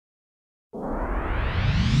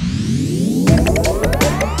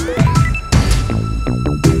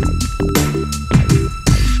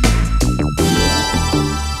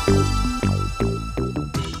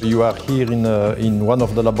you are here in one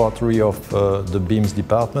of the laboratories of the BEAMS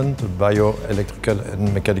department, the Bioelectrical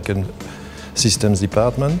and Mechanical Systems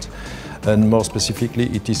department. And more specifically,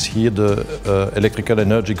 it is here the electrical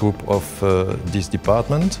energy group of this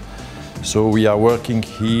department. So we are working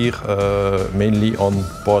here mainly on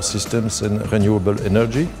power systems and renewable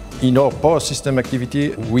energy. In our power system activity,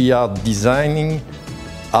 we are designing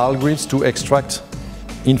algorithms to extract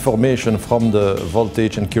information from the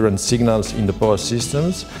voltage and current signals in the power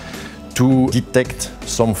systems to detect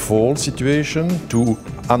some fault situation, to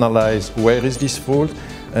analyze where is this fault,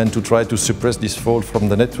 and to try to suppress this fault from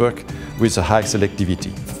the network with a high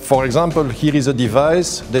selectivity. For example, here is a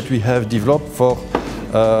device that we have developed for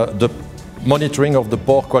the monitoring of the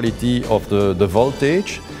power quality of the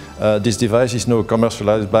voltage. This device is now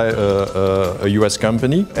commercialized by a US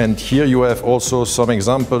company. And here you have also some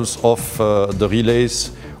examples of the relays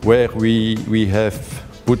where we have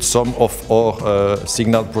put some of our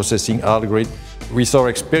signal processing algorithms. With our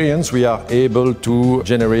experience, we are able to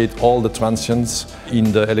generate all the transients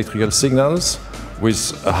in the electrical signals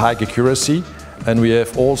with a high accuracy. And we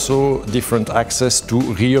have also different access to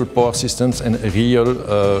real power systems and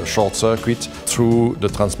real short circuit through the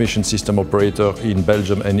transmission system operator in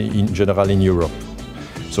Belgium and in general in Europe.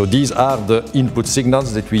 So these are the input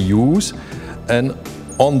signals that we use, and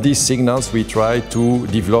on these signals we try to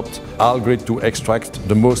develop algorithms to extract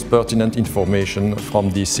the most pertinent information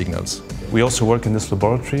from these signals. We also work in this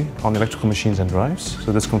laboratory on electrical machines and drives.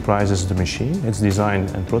 So this comprises the machine, its design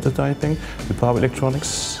and prototyping, the power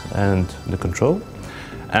electronics and the control,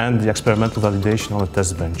 and the experimental validation on the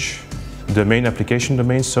test bench. The main application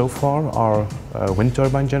domains so far are wind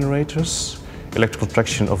turbine generators, electrical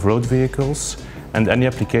traction of road vehicles, and any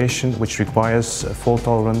application which requires a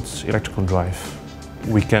fault-tolerant electrical drive.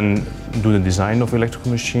 We can do the design of electrical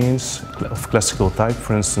machines of classical type,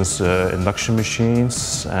 for instance induction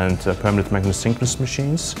machines and permanent magnet synchronous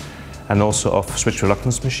machines, and also of switch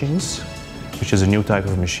reluctance machines, which is a new type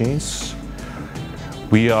of machines.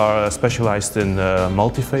 We are specialized in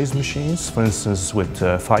multi-phase machines, for instance with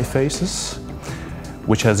 5 phases,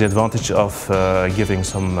 which has the advantage of giving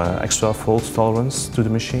some extra fault tolerance to the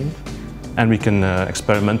machine. And we can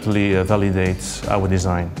experimentally validate our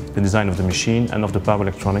design, the design of the machine and of the power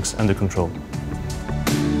electronics and the control.